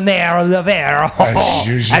extraordinaire lover.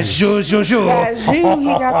 As usual. That jus, he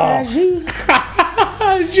got that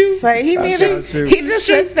jus. So he just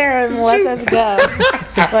sits there and lets us go.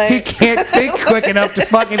 He Like, can't think quick enough to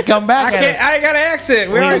fucking come back at us. I ain't got an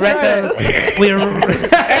accent. We We already read tried. the, we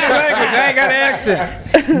Language, I ain't got an accent.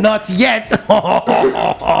 not yet. The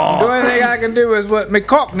only thing I can do is what me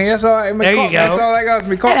cockney. That's all. There you go. That's all I got is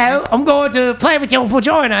me cockney. Hello, I'm going to play with your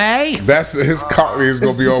vagina, eh? That's his cockney is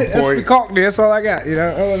gonna be on That's me point. cockney. That's all I got. You know.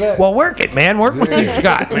 Other than that. Well, work it, man. Work what you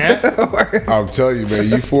got, man. I'm telling you, man.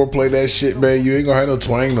 You foreplay that shit, man. You ain't gonna have no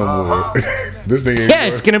twang no more. This thing ain't Yeah,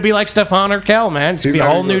 it's gonna be like Stephan Urkell, man. It's gonna be a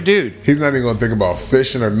not whole even new gonna- dude. He's not even gonna think about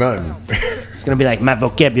fishing or nothing. It's gonna be like my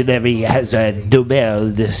vocabulary has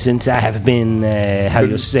doubled since I have been, how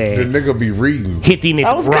you say, The nigga be reading. hitting it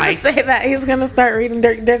I was gonna right. say that he's gonna start reading.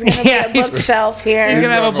 There's gonna Yeah, be a bookshelf here. He's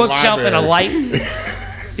gonna have a gonna have a bookshelf and a light.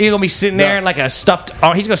 You're gonna be sitting there in like a stuffed.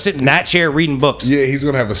 Oh, he's gonna sit in that chair reading books. Yeah, he's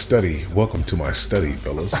gonna have a study. Welcome to my study,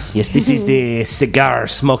 fellas. Yes, this is the cigar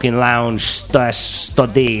smoking lounge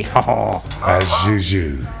study. As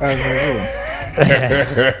usual.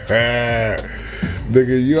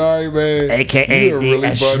 Nigga, you alright, man? AKA you a the really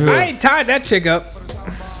Azure. bugged I up. ain't tied that chick up.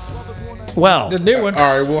 Well, The new one. All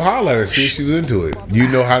right, well, holler at her. See if she's into it. You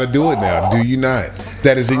know how to do it now, do you not?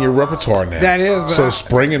 That is in your repertoire now. That is, but So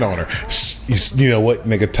spring it on her. You know what,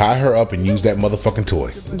 nigga? Tie her up and use that motherfucking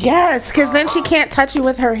toy. Yes, because then she can't touch you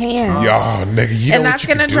with her hand. Y'all, nigga, you know And what that's you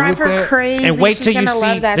going to can do drive with her that? crazy. and wait She's till you gonna see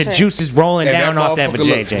love that the shit. juices rolling And down off that motherfucker, look,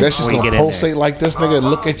 vajayjay that's just when you gonna get in there. pulsate like this, nigga.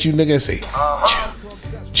 Look at you, nigga, and say,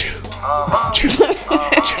 chew, chew,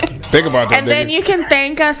 chew. Think about that, And nigga. then you can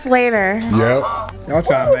thank us later. Yep. Y'all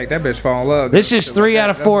trying to make that bitch fall in love. This is 3 out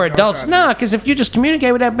of 4 That's what y'all adults. trying to do. Nah, because if you just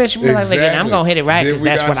communicate with that bitch, you be like, Exactly. I'm going to hit it right Did because we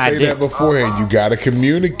that's not what I say do. that beforehand? You gotta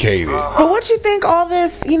communicate it. But what you think all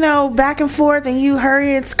this, back and forth and you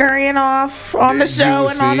hurrying, scurrying off on the show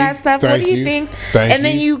and all that stuff, what do you think? And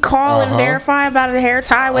then you call and verify about a hair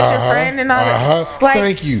tie with your friend and all that. Like,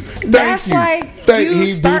 Thank you. That's like you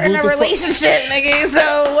starting a relationship, nigga.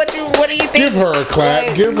 So what do you think? Give her a clap.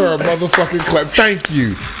 Like, Give her a motherfucking clap. Thank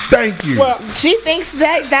you. Thank you. Well, she thinks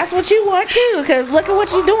that's what you want too, because look at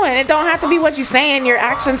what you're doing. It don't have to be what you're saying. Your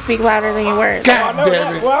actions speak louder than your words. God I know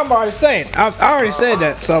damn that. it. Well, I'm already saying. I already said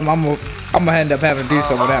that, so I'm gonna end up having to do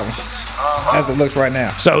something with that one, as it looks right now.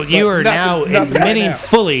 So you But are now nothing right admitting now.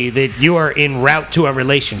 fully that you are en route to a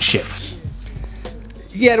relationship.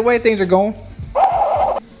 Yeah, the way things are going,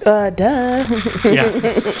 Duh. Yeah.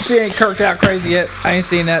 she ain't kirked out crazy yet. I ain't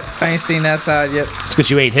seen that side yet. It's because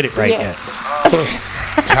you ain't hit it right Yeah. yet.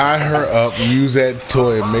 Tie her up, use that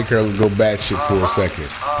toy, and make her go batshit for a second.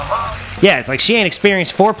 Yeah, it's like she ain't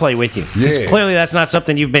experienced foreplay with you. 'Cause Yeah. clearly that's not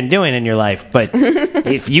something you've been doing in your life. But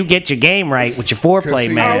if you get your game right with your foreplay,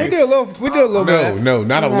 see, Oh, man. we do a little bit. Of that. No,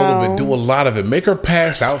 not a little No. bit. Do a lot of it. Make her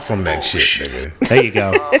pass out from that shit, nigga. There you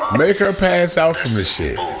go. Make her pass out from the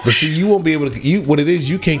shit. But see, you won't be able to. What it is,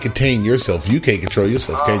 you can't contain yourself. You can't control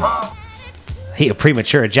yourself, can you? He a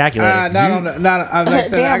premature ejaculator. I'm like I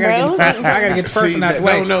said, I Damn, gotta get the See, person out the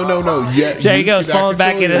way. no. Yeah, There he goes, cannot falling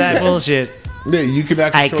back control into that yourself. bullshit. Yeah, you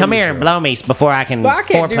cannot. Hey, control come here and yourself. blow me before I can But I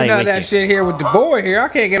can't do foreplay none of with that you. shit here with the boy here. I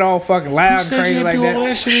can't get all fucking loud You and said crazy you like do all that.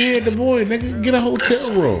 that shit here at the boy, nigga. Get a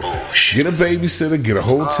hotel room. Get a babysitter. Get a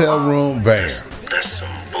hotel room. Bam.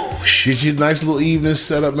 Get you a nice little evening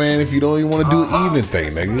set up, man. If you don't even want to do an evening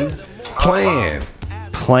thing, nigga.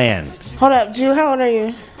 Plan. Hold up, Jew. How old are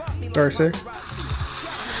you? 36.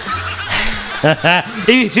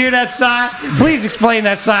 You hear that sigh? Please explain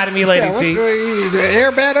that sigh to me, Lady Yeah, T. the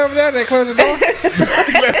air bad over there? They close the door.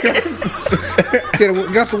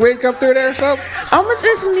 Got some wake up through there or something? I'm gonna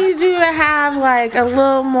just need you to have like a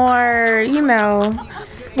little more,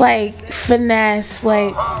 like finesse.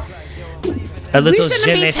 Like A we little shouldn't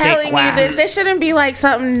je be ne sais telling quoi. you this. This shouldn't be like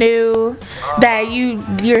something new that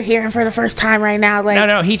you're hearing for the first time right now. Like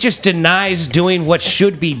No, he just denies doing what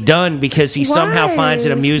should be done because he somehow why? finds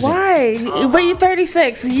it amusing. Why? But you're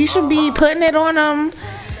 36. You should be putting it on them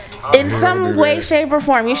in some way, shape, or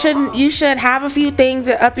form. You should have a few things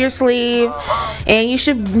up your sleeve, and you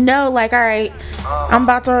should know, like, all right, I'm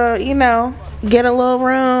about to, get a little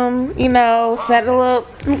room, set a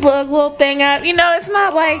little thing up. It's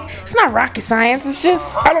not rocket science. It's just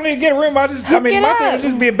I don't need to get a room. My thing it would up.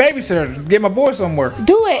 just be a babysitter. Get my boy somewhere.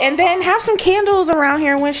 do it, and then have some candles around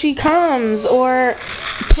here when she comes, or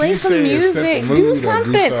play She some said music. set the Do mood or do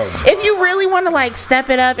something. something. If you really want to like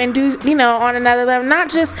step it up and do, on another level,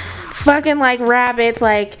 not just fucking like rabbits,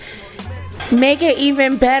 like. Make it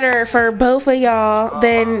even better for both of y'all.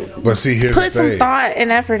 Then But see, here's put the some thing. thought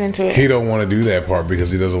and effort into it. He don't want to do that part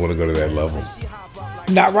because he doesn't want to go to that level.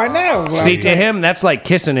 Not right now. See, to him, that's like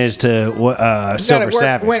kissing is to Silver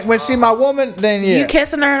Savage. When she my woman, then yeah. You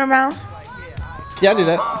kissing her in her mouth? Yeah, I do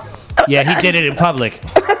that. Yeah, he did it in public.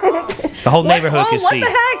 The whole neighborhood can What see. the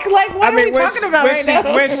heck? Like, what are we talking about right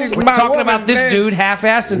now? When she's We're my talking woman, about this then- dude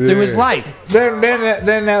half-assing through his Yeah. life. Then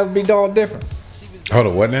that would be all different. Hold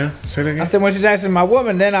on, what now? Say that I again. said when she's actually my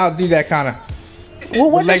woman, then I'll do that kind of. Well,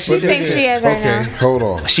 what does she relationship. think she is right Okay, now? hold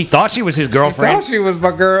on. She thought she was his Thought girlfriend. she was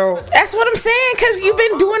my girl. That's what I'm saying, because you've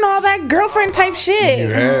been doing all that girlfriend type You shit.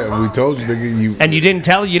 had. We told you, nigga. You. And you didn't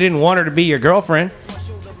tell her you didn't want her to be your girlfriend.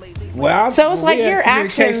 Well, So it's like we had your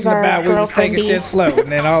actions communication are about we was taking girlfriend-y. shit slow, and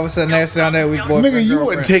then all of a sudden next thing I know we boyfriend Nigga, you girlfriend.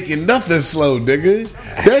 wasn't taking nothing slow, nigga.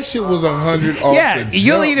 That shit was 100 off Yeah, the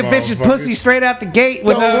you'll jump, eat a bitch's motherfucker. pussy straight out the gate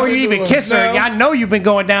No, before you no, even kiss her. no. I know you've been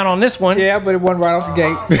going down on this one. Yeah, but it wasn't right off the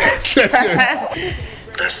gate.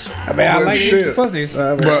 I mean, I Well, like to eat shit. some pussy.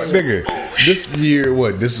 So But nigga, this year,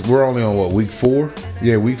 we're only on week 4?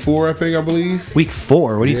 Yeah, week 4, I think, I believe. Week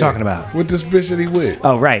 4, what are you Yeah. talking about? With this bitch that he with.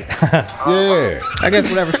 Oh, right. Yeah. I guess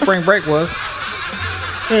whatever spring break was.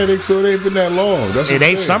 Yeah, so it ain't been that long. That's what It I'm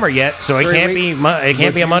ain't saying. summer yet, so it 3 can't be. weeks. It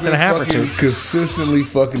can't be a month and a half or two. Consistently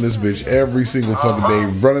fucking this bitch every single fucking day,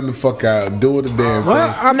 running the fuck out, doing the damn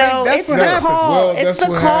Well, thing. I mean, No, that's it's what the happened. call. Well, It's that's the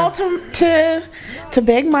what call to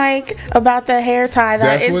Big Mike about the hair tie. That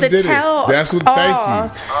That's is what the did tell. it. That's what. Thank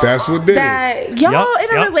you. That's what did it. That y'all Yup,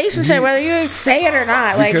 in a yup. relationship, whether you say it or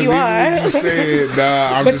not, like Because you even are. when you said,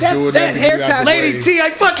 nah, I'm But just that- doing that that. to hair get out tie- the Lady way. T, I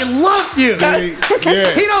fucking love you. See?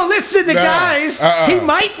 Yeah. He don't listen to Nah, guys. He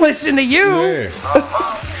might listen to you. Yeah.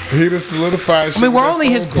 He just solidified. I mean, we're only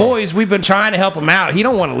his boys. We've been trying to help him out. He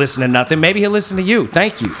don't want to listen to nothing. Maybe he'll listen to you.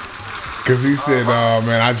 Thank you. Because he said, oh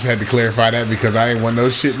man, I just had to clarify that because I ain't want no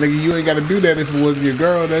shit. Nigga, you ain't got to do that if it wasn't your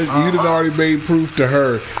girl. You done already made proof to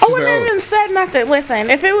her. I wouldn't even said nothing.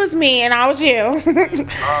 Listen, if it was me and I was you,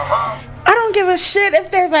 I don't give a shit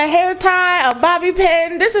if there's a hair tie, a bobby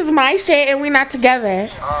pin. This is my shit and we not together.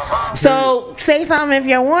 So say something if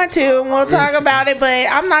you want to and we'll talk about it. But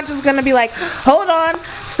I'm not just going to be like, hold on,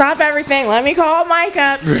 stop everything. Let me call Mike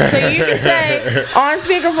up so you can say on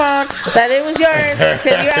speakerphone that it was yours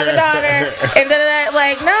because you have a daughter. And then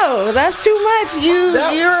like, no, that's too much.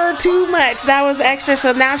 You're too much. That was extra.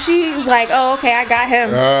 So now she's like, oh, okay, I got him.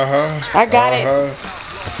 I got it.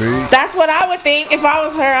 See? That's what I would think if I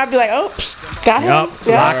was her. I'd be like, oh, got him. Yup,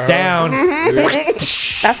 locked down.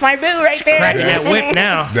 That's my boo right there. Cracking that whip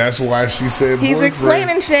now. That's why she said He's boyfriend.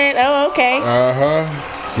 explaining shit. Oh, okay.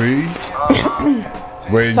 See?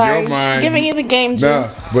 But in Sorry, your mind, giving you the game, Jim. nah.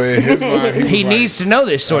 But in his mind, he, He was needs to know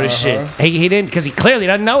this sort of shit. He didn't because he clearly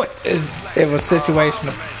doesn't know it. It was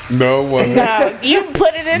situational. like, no, it wasn't. No, you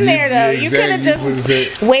put it in there though. Yeah, You could have exactly. You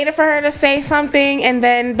just put it- waited for her to say something and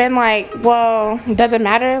then been like, "Well, does it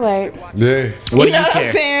matter?" Like, Yeah. What you do know you what I'm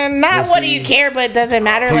care? saying? Not But what do see, you care, but does it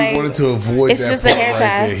matter? He Like, wanted to avoid it's that just a part hair right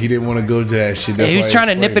tie. there. He didn't want to go to that shit. That's He was why trying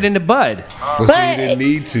to nip it in the bud. But see, But he didn't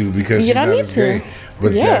need to because you she's don't not need his to. gay.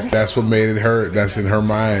 But Yeah. that's what made it hurt. That's in her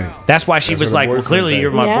mind. That's why she That's was what a like, "Well, boyfriend clearly thing. you're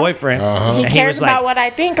my Yeah. boyfriend." He And cares was like, about what I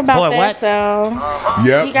think about "Boy, this, what?" so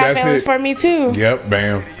Yep, he got that's feelings it. for me too. Yep,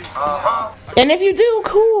 bam. And if you do,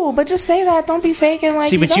 cool. But just say that. Don't be faking like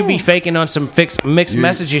See, but you be don't. faking on some mixed Yeah.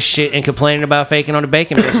 messages shit and complaining about faking on the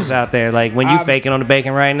bacon bitches out there. Like when you faking on the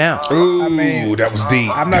bacon right now. Ooh, mean, that was deep.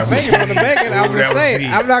 I'm not That was faking on the bacon. I'm Ooh, just that was saying.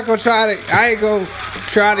 deep. I'm not gonna try to. I ain't gonna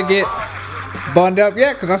try to get bunned up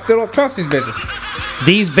yet because I still don't trust these bitches.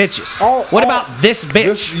 These bitches. all- What about this bitch?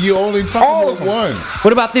 This, you only All fucking of with one.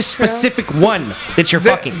 What about this specific one that you're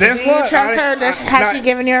fucking? This Do you one, trust her? Has she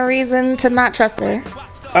given you a reason to not trust her?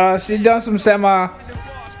 She done some semi.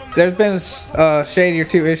 There's been a shady or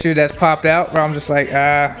two issue that's popped out where I'm just like,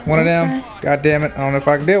 one of them. God damn it! I don't know if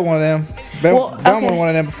I can deal with one of them. Been Well, done okay. with one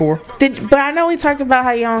of them before. But I know we talked about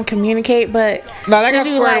how you don't communicate, but No, that got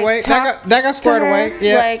did you, squared like, away. talk That got squared to her? away.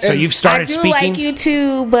 Yeah. Like, So you've started I do speaking? like you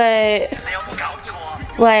too, but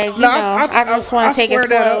like you No, know, I just want to take it squared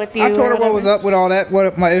that slow up. with you. I told or her what was whatever. up with all that.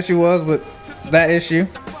 What my issue was with that issue.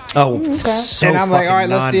 Oh, so And I'm like, all right, fucking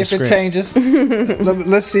let's see if it nondescript. changes.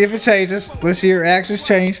 Let's see if it changes. Let's see her actions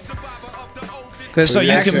change. So you actually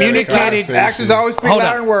had a communicated. conversation. Actions always speak Hold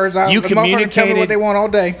louder up. than words. You The motherfucker tell me communicated- what they want all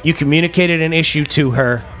day. You communicated an issue to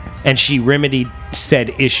her, and she remedied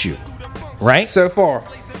said issue, right? So far,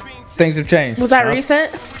 things have changed. Was that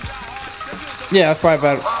recent? Yeah, that's probably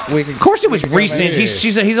about a week. Of course, it was recent.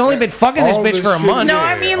 Yeah. He's only been fucking this All bitch this for a shit- month. No,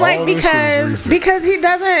 Yeah, I mean all like this shit is because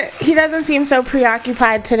recent. he doesn't seem so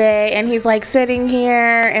preoccupied today, and he's like sitting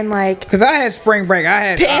here and like Because I had spring break. I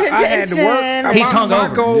had Paying I had to work. attention. He's my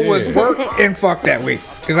hungover. goal was Yeah. work and fuck that week.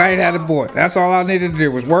 Because I ain't had a boy. That's all I needed to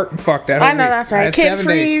do was work and fuck that. I whole know week. that's I right. had Kid 7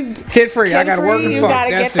 free. days. Kid free. I got to work and You fuck.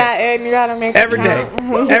 gotta That's get that it. in. You gotta make Every it day,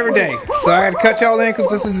 count. every day. So I got to cut y'all in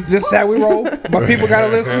because this is how we roll. My people got to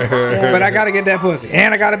listen, but I got to get that pussy,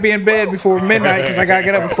 and I got to be in bed before midnight because I got to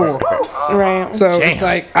get up at 4. Right. So Damn. it's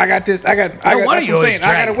like I got this. I got. No wonder That's you what I'm always saying. I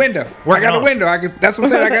got a dragging. window. Working I got on a window. That's what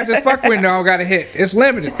I'm saying. I got this fuck window. I got to hit. It's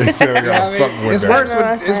limited. He said I You know what got I a mean? fucking with It's that. worse No, when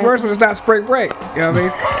that's it's right. worse when it's not spring break. You know what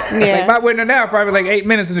I mean? Yeah. Like my window now probably like 8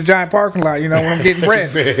 minutes in the giant parking lot. You know when I'm getting bread.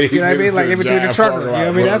 You know what I mean? Like in between the trucker. You know what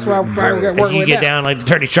I mean? That's why I'm probably got working You with get that. down like the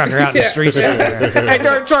dirty trucker out in the streets. Hey,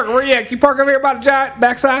 dirty trucker, where you at? Can you park over here by the giant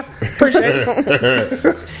backside? Appreciate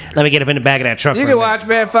it. Let me get up in the back of that truck. You for a can minute. watch,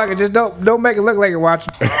 man. Fuck it. Just don't make it look like you're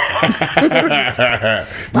watching.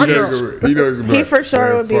 He for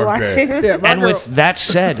sure would be watching. Yeah, my And girl. with that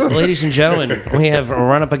said, ladies and gentlemen, we have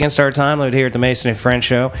run up against our time limit here at the Mason and Friend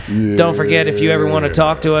Show. Don't forget, if you ever want to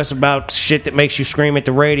talk to us about shit that makes you scream at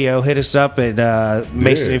the radio, hit us up at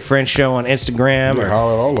Mason and Friend Show on Instagram. Yeah, Or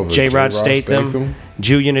holler all over it. J-Rod J-Rod Statham. Statham.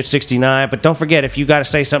 Jew Unit 69. But don't forget, if you got to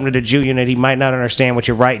say something to the Jew Unit, he might not understand what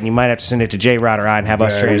you're writing. You might have to send it to J. Rod or I and have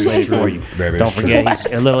us That is translate it true. for you. That is Don't forget,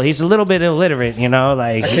 he's a little bit illiterate, you know,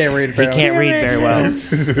 like I can't read he apparently. can't read very well.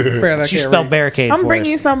 Apparently I She can't spelled read. barricade I'm for bringing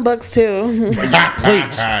you us. some books too.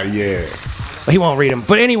 Please. Yeah. He won't read them.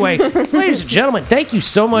 But anyway, ladies and gentlemen, thank you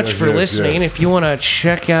so much Yes, for yes, listening. yes. If you want to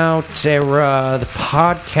check out the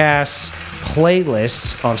podcast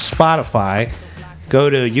playlist on Spotify, go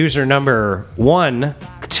to user number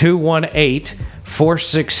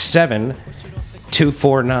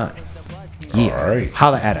 1-218-467-249. Yeah. All right.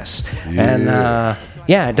 Holla at us. Yeah.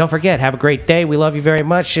 And don't forget, have a great day. We love you very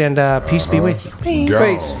much, and peace be with you. Go.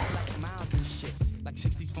 Peace. Like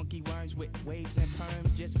 60s funky worms with waves and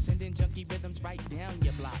perms, just sending junky rhythms right down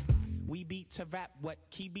your block. We beat to rap, what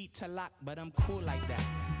key beat to lock, but I'm cool like that.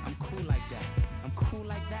 I'm cool like that. I'm cool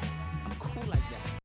like that. I'm cool like that.